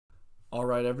All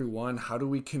right, everyone, how do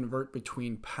we convert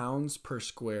between pounds per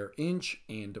square inch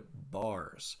and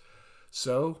bars?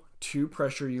 So, two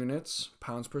pressure units,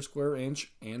 pounds per square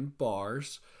inch and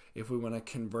bars. If we want to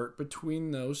convert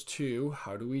between those two,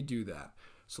 how do we do that?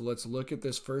 So let's look at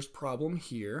this first problem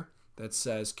here that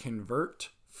says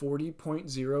convert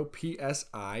 40.0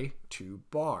 psi to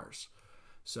bars.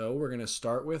 So we're going to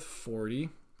start with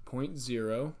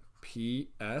 40.0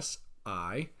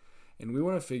 psi. And we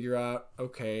want to figure out,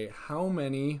 okay, how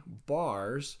many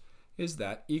bars is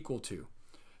that equal to?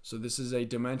 So this is a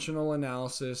dimensional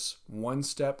analysis,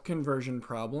 one-step conversion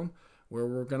problem where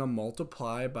we're going to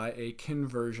multiply by a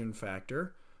conversion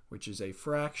factor, which is a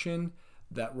fraction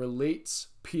that relates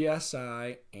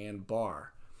psi and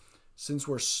bar. Since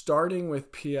we're starting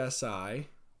with psi,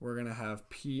 we're going to have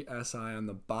psi on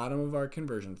the bottom of our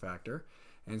conversion factor.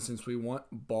 And since we want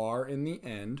bar in the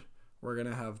end, we're going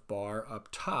to have bar up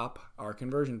top, our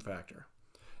conversion factor.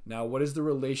 Now, what is the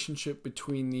relationship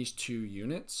between these two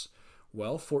units?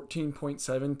 Well,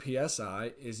 14.7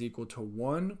 psi is equal to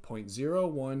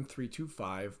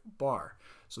 1.01325 bar.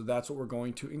 So that's what we're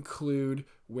going to include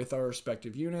with our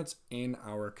respective units in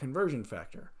our conversion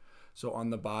factor. So on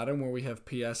the bottom where we have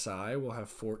psi, we'll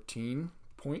have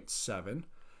 14.7.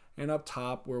 And up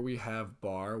top where we have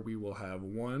bar, we will have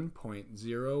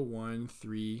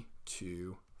 1.01325.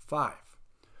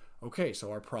 Okay,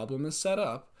 so our problem is set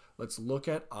up. Let's look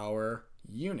at our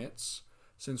units.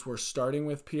 Since we're starting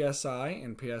with psi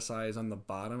and psi is on the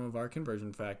bottom of our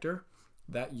conversion factor,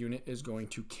 that unit is going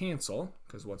to cancel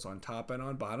because what's on top and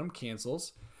on bottom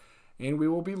cancels, and we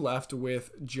will be left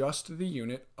with just the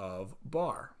unit of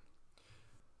bar.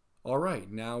 All right,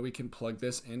 now we can plug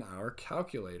this in our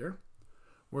calculator.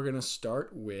 We're going to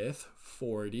start with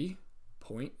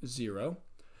 40.0.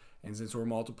 And since we're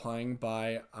multiplying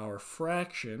by our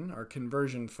fraction, our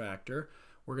conversion factor,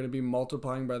 we're going to be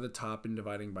multiplying by the top and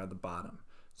dividing by the bottom.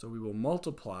 So we will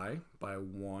multiply by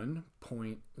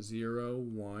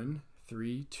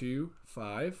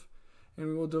 1.01325, and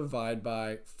we will divide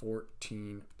by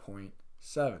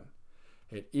 14.7.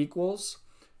 It equals,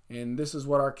 and this is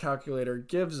what our calculator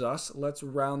gives us. Let's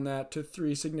round that to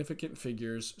three significant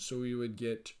figures, so we would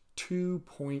get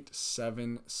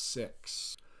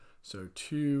 2.76. So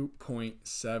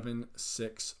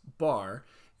 2.76 bar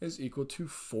is equal to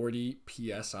 40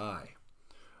 psi.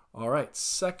 All right,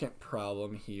 second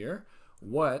problem here.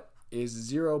 What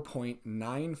is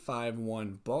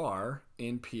 0.951 bar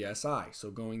in psi? So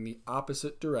going the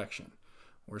opposite direction.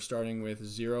 We're starting with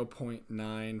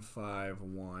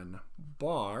 0.951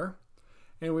 bar,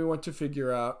 and we want to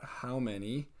figure out how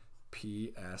many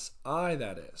psi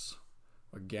that is.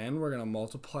 Again, we're going to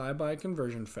multiply by a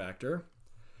conversion factor.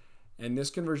 And this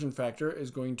conversion factor is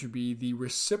going to be the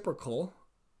reciprocal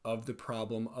of the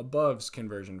problem above's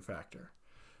conversion factor.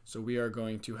 So we are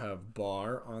going to have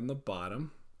bar on the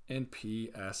bottom and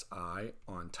psi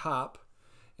on top.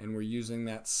 And we're using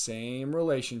that same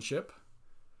relationship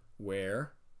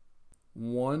where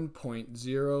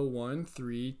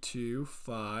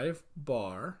 1.01325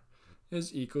 bar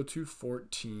is equal to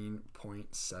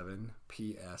 14.7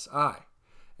 psi.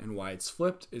 And why it's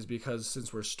flipped is because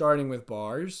since we're starting with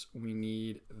bars, we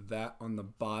need that on the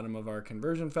bottom of our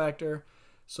conversion factor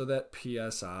so that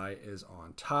psi is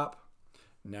on top.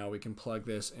 Now we can plug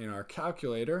this in our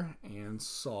calculator and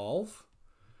solve.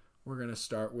 We're going to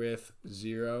start with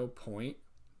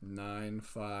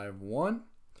 0.951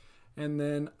 and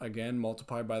then again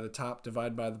multiply by the top,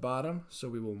 divide by the bottom. So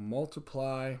we will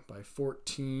multiply by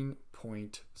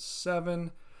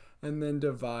 14.7 and then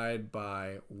divide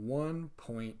by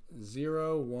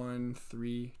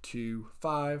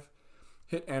 1.01325,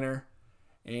 hit enter,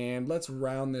 and let's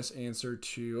round this answer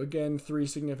to, again, three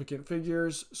significant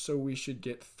figures, so we should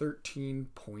get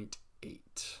 13.8.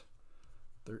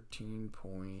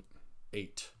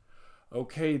 13.8.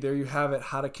 Okay, there you have it,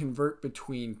 how to convert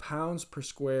between pounds per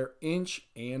square inch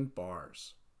and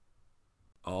bars.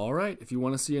 All right, if you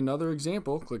want to see another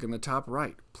example, click in the top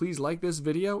right. Please like this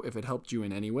video if it helped you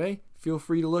in any way. Feel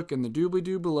free to look in the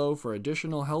doobly-doo below for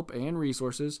additional help and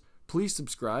resources. Please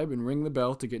subscribe and ring the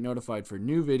bell to get notified for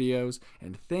new videos.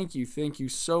 And thank you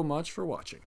so much for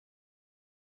watching.